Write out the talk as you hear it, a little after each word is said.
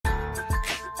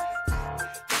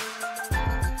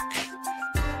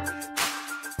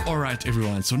Alright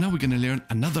everyone, so now we're gonna learn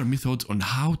another method on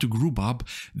how to group up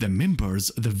the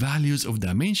members, the values of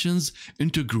dimensions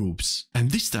into groups. And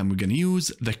this time we're gonna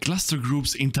use the cluster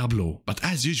groups in Tableau. But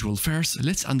as usual, first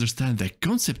let's understand the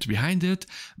concept behind it,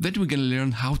 then we're gonna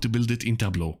learn how to build it in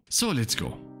Tableau. So let's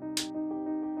go.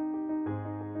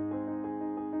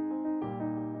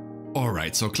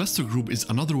 Alright, so cluster group is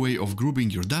another way of grouping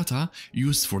your data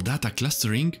used for data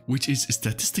clustering, which is a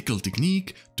statistical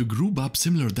technique to group up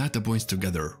similar data points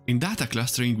together. In data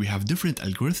clustering, we have different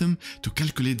algorithms to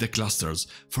calculate the clusters.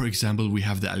 For example, we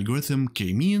have the algorithm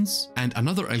k-means, and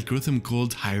another algorithm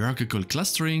called hierarchical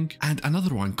clustering, and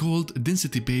another one called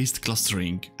density-based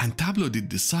clustering. And Tableau did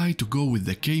decide to go with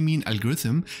the k-mean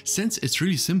algorithm since it's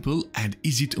really simple and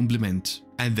easy to implement.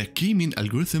 And the k-mean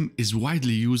algorithm is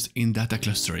widely used in data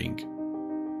clustering.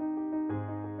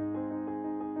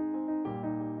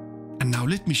 And now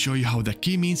let me show you how the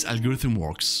k-means algorithm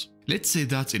works. Let's say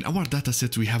that in our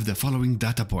dataset we have the following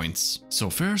data points.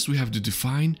 So first we have to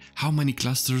define how many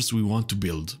clusters we want to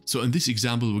build. So in this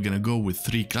example we're gonna go with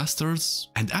 3 clusters,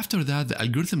 and after that the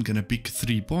algorithm gonna pick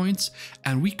 3 points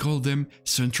and we call them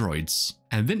centroids.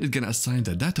 And then it's gonna assign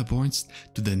the data points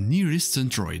to the nearest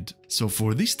centroid. So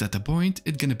for this data point,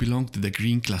 it's gonna belong to the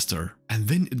green cluster. And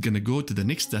then it's gonna go to the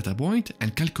next data point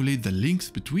and calculate the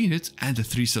length between it and the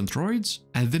 3 centroids.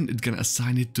 And then it's gonna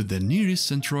assign it to the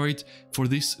nearest centroid. For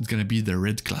this, it's gonna be the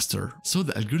red cluster. So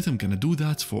the algorithm gonna do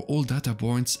that for all data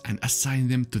points and assign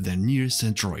them to the nearest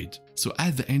centroid. So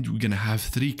at the end, we're gonna have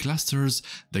 3 clusters,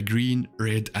 the green,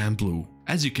 red, and blue.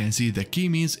 As you can see, the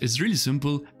k-means is really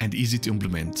simple and easy to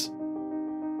implement.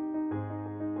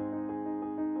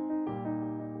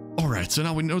 Alright, so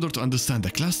now in order to understand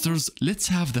the clusters, let's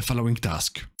have the following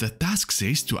task. The task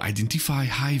says to identify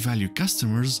high-value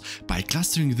customers by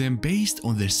clustering them based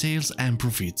on their sales and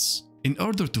profits, in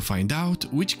order to find out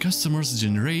which customers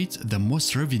generate the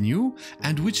most revenue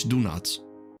and which do not.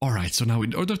 Alright, so now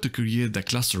in order to create the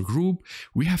cluster group,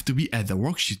 we have to be at the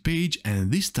worksheet page,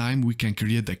 and this time we can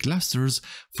create the clusters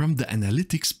from the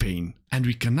analytics pane, and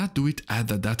we cannot do it at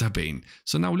the data pane.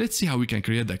 So now let's see how we can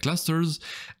create the clusters,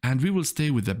 and we will stay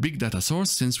with the big data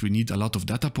source since we need a lot of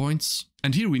data points.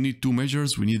 And here we need 2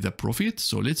 measures. We need the profit,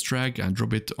 so let's drag and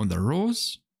drop it on the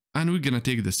rows, and we're gonna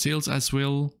take the sales as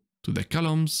well to the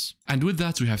columns, and with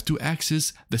that we have 2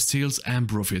 axes, the sales and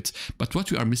profit. But what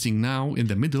we are missing now in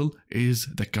the middle is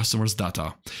the customer's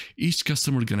data. Each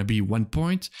customer is gonna be 1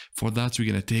 point. For that we're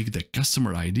gonna take the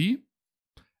customer ID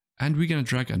and we're gonna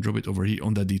drag and drop it over here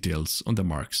on the details, on the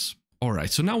marks.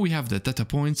 Alright, so now we have the data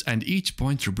points and each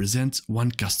point represents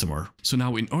 1 customer. So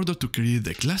now in order to create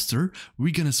the cluster,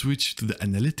 we're gonna switch to the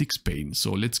analytics pane.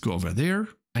 So let's go over there.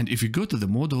 And if you go to the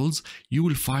models, you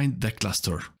will find the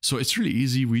cluster. So it's really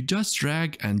easy. We just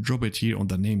drag and drop it here on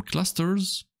the name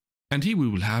clusters. And here we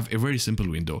will have a very simple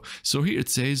window. So here it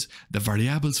says the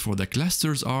variables for the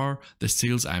clusters are the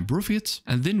sales and profit.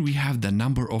 And then we have the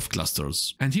number of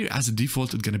clusters. And here as a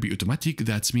default, it's going to be automatic.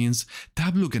 That means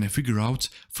Tableau going to figure out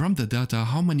from the data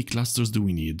how many clusters do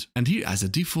we need. And here as a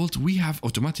default, we have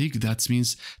automatic. That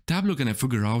means Tableau going to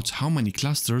figure out how many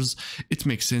clusters it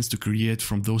makes sense to create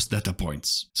from those data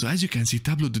points. So as you can see,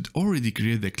 Tableau did already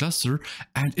create the cluster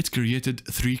and it created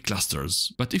 3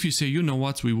 clusters. But if you say, you know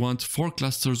what, we want 4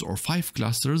 clusters or 5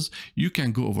 clusters, you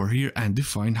can go over here and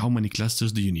define how many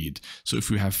clusters do you need. So if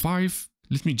we have 5,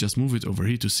 let me just move it over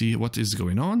here to see what is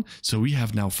going on. So we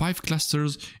have now 5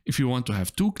 clusters. If you want to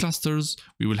have 2 clusters,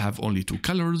 we will have only 2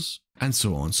 colors, and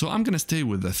so on. So I'm gonna stay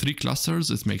with the 3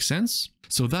 clusters. It makes sense.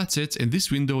 So that's it. In this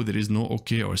window, there is no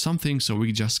OK or something. So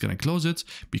we're just gonna close it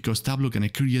because Tableau gonna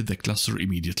create the cluster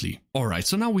immediately. Alright,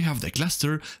 so now we have the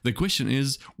cluster. The question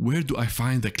is, where do I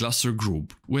find the cluster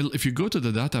group? Well, if you go to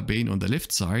the data pane on the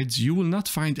left side, you will not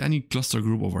find any cluster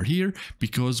group over here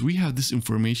because we have this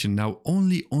information now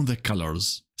only on the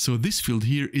colors. So this field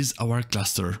here is our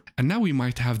cluster. And now we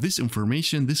might have this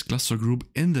information, this cluster group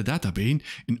in the data pane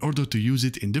in order to use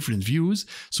it in different views.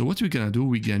 So what we're gonna do,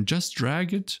 we can just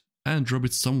drag it and drop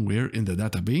it somewhere in the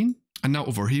data pane. And now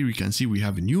over here, you can see we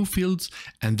have new fields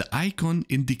and the icon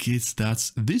indicates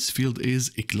that this field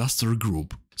is a cluster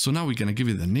group. So now we're gonna give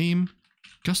it the name,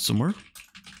 customer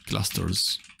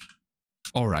clusters.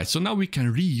 Alright, so now we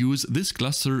can reuse this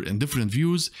cluster in different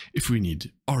views if we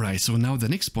need. Alright, so now the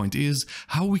next point is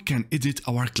how we can edit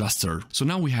our cluster. So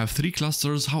now we have 3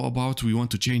 clusters. How about we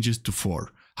want to change it to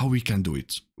 4? How we can do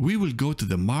it? We will go to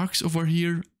the marks over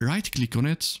here, right click on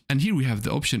it, and here we have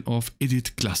the option of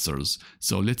edit clusters.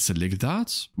 So let's select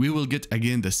that. We will get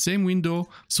again the same window.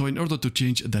 So in order to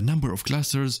change the number of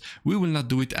clusters, we will not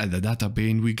do it at the data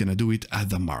pane, we're gonna do it at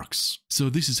the marks. So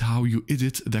this is how you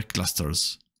edit the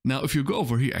clusters. Now, if you go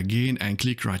over here again and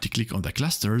right click on the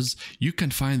clusters, you can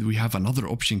find we have another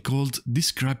option called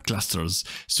Describe Clusters.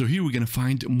 So here we're going to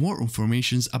find more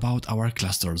information about our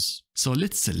clusters. So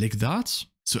let's select that.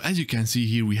 So as you can see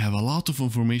here, we have a lot of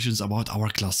information about our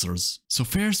clusters. So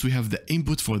first we have the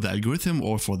input for the algorithm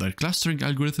or for the clustering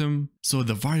algorithm. So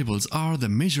the variables are the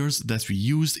measures that we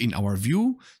used in our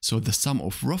view. So the sum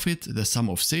of profit, the sum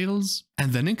of sales.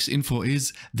 And the next info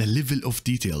is the level of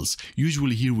details.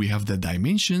 Usually here we have the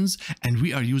dimensions, and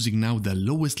we are using now the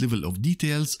lowest level of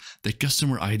details, the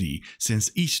customer ID,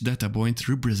 since each data point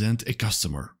represents a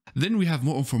customer. Then we have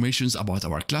more information about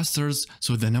our clusters.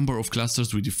 So the number of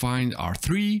clusters we defined are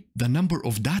 3. The number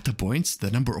of data points, the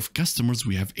number of customers,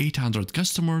 we have 800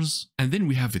 customers. And then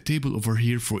we have a table over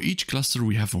here. For each cluster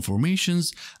we have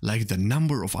informations like the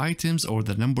number of items or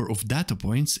the number of data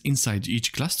points inside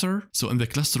each cluster. So in the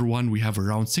cluster 1 we have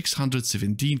around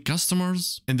 617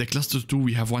 customers. In the cluster 2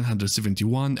 we have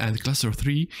 171, and cluster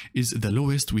 3 is the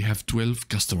lowest, we have 12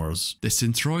 customers. The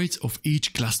centroids of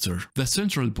each cluster, the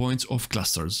central points of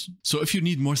clusters. So if you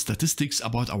need more statistics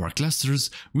about our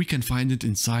clusters, we can find it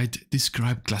inside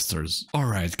Describe Clusters.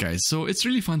 Alright guys, so it's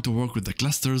really fun to work with the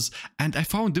clusters, and I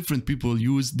found different people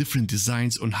use different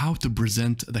designs on how to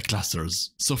present the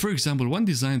clusters. So for example, one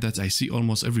design that I see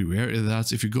almost everywhere is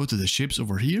that if you go to the shapes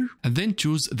over here and then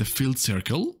choose the filled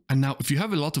circle, and now if you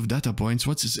have a lot of data points,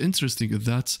 what is interesting is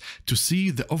that to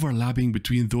see the overlapping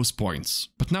between those points.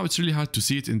 But now it's really hard to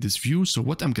see it in this view, so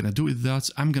what I'm gonna do is that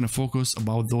I'm gonna focus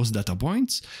about those data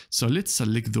points. So let's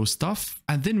select those stuff,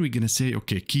 and then we're gonna say,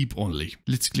 okay, keep only.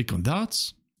 Let's click on that.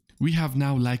 We have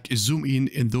now like a zoom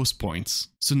in those points.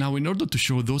 So now in order to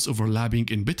show those overlapping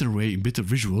in better way, in better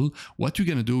visual, what we're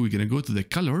gonna do, we're gonna go to the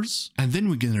colors, and then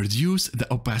we're gonna reduce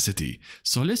the opacity.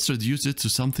 So let's reduce it to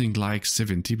something like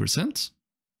 70%.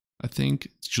 I think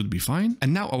it should be fine.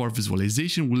 And now our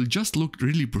visualization will just look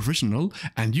really professional,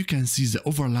 and you can see the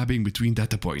overlapping between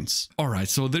data points. Alright,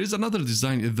 so there is another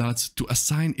design in that to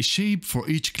assign a shape for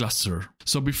each cluster.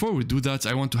 So before we do that,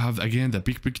 I want to have again the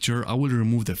big picture. I will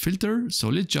remove the filter. So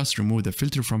let's just remove the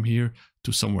filter from here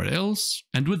to somewhere else.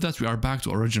 And with that, we are back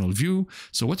to original view.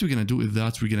 So what we're going to do is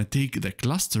that we're going to take the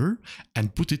cluster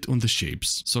and put it on the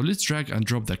shapes. So let's drag and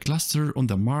drop the cluster on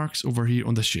the marks over here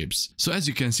on the shapes. So as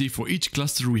you can see, for each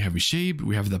cluster, we have a shape,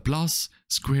 we have the plus,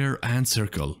 square, and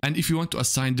circle. And if you want to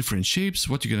assign different shapes,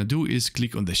 what you're going to do is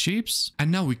click on the shapes.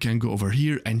 And now we can go over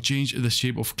here and change the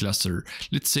shape of cluster.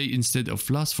 Let's say instead of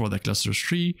plus for the cluster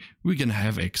 3, we're going to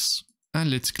have X. And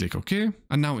let's click OK.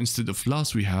 And now instead of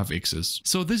plus, we have X's.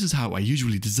 So this is how I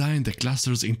usually design the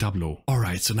clusters in Tableau.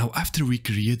 Alright, so now after we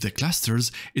create the clusters,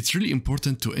 it's really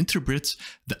important to interpret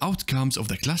the outcomes of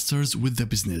the clusters with the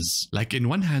business. Like in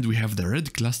one hand, we have the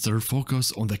red cluster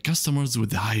focus on the customers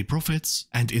with the high profits.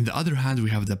 And in the other hand,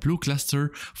 we have the blue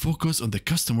cluster focus on the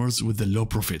customers with the low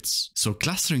profits. So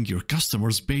clustering your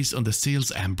customers based on the sales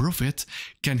and profit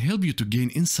can help you to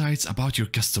gain insights about your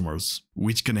customers,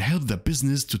 which can help the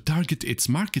business to target its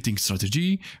marketing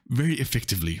strategy very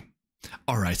effectively.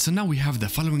 Alright, so now we have the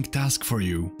following task for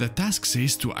you. The task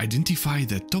says to identify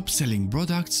the top selling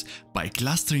products by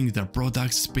clustering the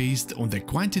products based on the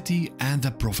quantity and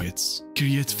the profits.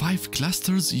 Create 5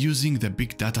 clusters using the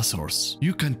big data source.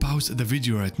 You can pause the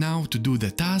video right now to do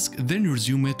the task, then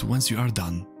resume it once you are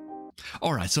done.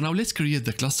 Alright, so now let's create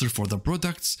the cluster for the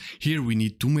products. Here we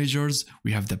need 2 measures.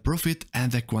 We have the profit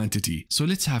and the quantity. So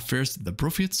let's have first the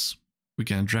profits. We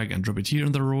can drag and drop it here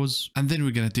on the rows, and then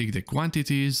we're going to take the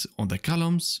quantities on the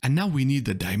columns, and now we need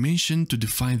the dimension to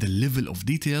define the level of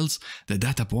details, the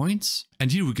data points,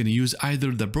 and here we're going to use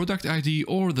either the product ID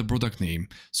or the product name.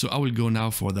 So I will go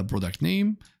now for the product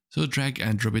name, so drag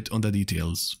and drop it on the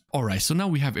details. Alright, so now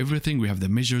we have everything. We have the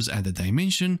measures and the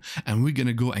dimension, and we're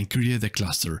gonna go and create the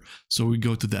cluster. So we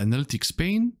go to the analytics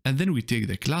pane, and then we take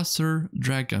the cluster,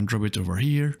 drag and drop it over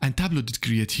here. And Tableau did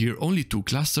create here only 2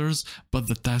 clusters, but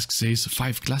the task says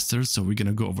 5 clusters. So we're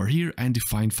gonna go over here and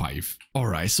define 5.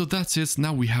 Alright, so that's it.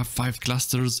 Now we have 5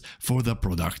 clusters for the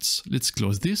products. Let's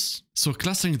close this. So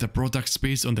clustering the products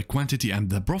based on the quantity and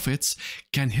the profits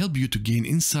can help you to gain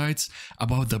insights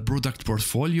about the product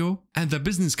portfolio, and the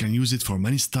business can use it for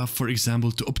many stuff. For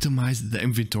example, to optimize the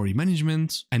inventory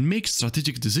management and make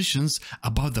strategic decisions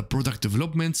about the product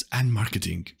development and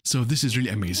marketing. So this is really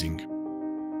amazing.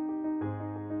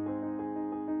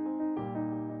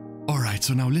 Alright,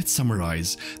 Alright, so now let's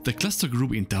summarize. The cluster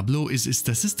group in Tableau is a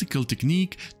statistical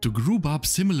technique to group up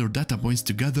similar data points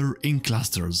together in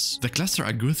clusters. The cluster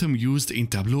algorithm used in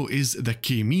Tableau is the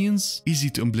k-means,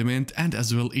 easy to implement and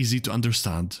as well easy to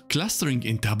understand. Clustering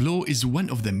in Tableau is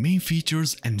one of the main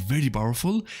features and very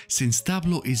powerful, since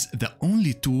Tableau is the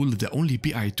only tool, the only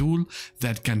BI tool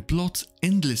that can plot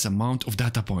endless amount of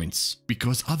data points.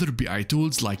 Because other BI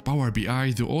tools like Power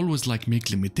BI, they always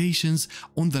make limitations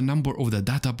on the number of the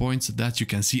data points that you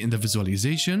can see in the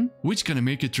visualization, which can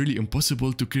make it really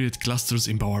impossible to create clusters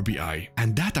in Power BI.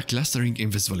 And data clustering in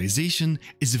visualization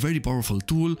is a very powerful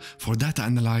tool for data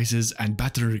analysis and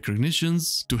pattern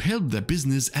recognitions to help the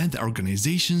business and the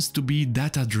organizations to be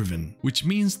data driven, which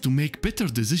means to make better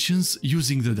decisions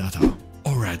using the data.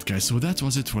 Alright guys, so that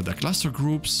was it for the cluster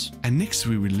groups, and next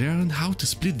we will learn how to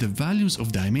split the values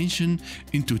of dimension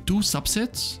into two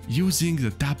subsets using the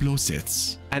Tableau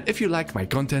sets. And if you like my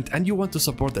content and you want to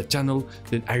support the channel,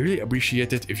 then I really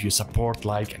appreciate it if you support,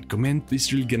 like and comment. This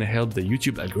is really gonna help the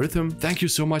YouTube algorithm. Thank you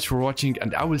so much for watching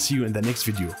and I will see you in the next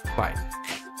video. Bye.